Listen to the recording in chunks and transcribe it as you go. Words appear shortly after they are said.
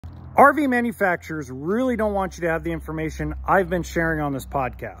RV manufacturers really don't want you to have the information I've been sharing on this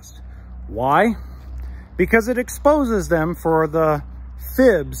podcast. Why? Because it exposes them for the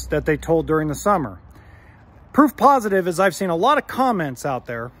fibs that they told during the summer. Proof positive is I've seen a lot of comments out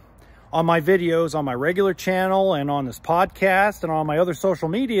there on my videos, on my regular channel, and on this podcast, and on my other social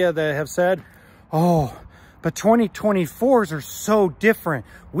media that have said, oh, but 2024s are so different.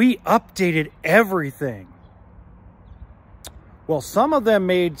 We updated everything. Well, some of them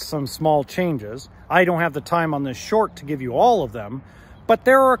made some small changes. I don't have the time on this short to give you all of them, but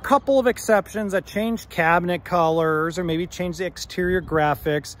there are a couple of exceptions that changed cabinet colors or maybe changed the exterior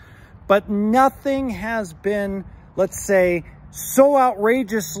graphics, but nothing has been, let's say, so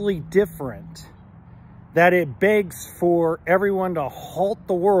outrageously different that it begs for everyone to halt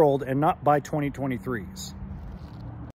the world and not buy 2023s.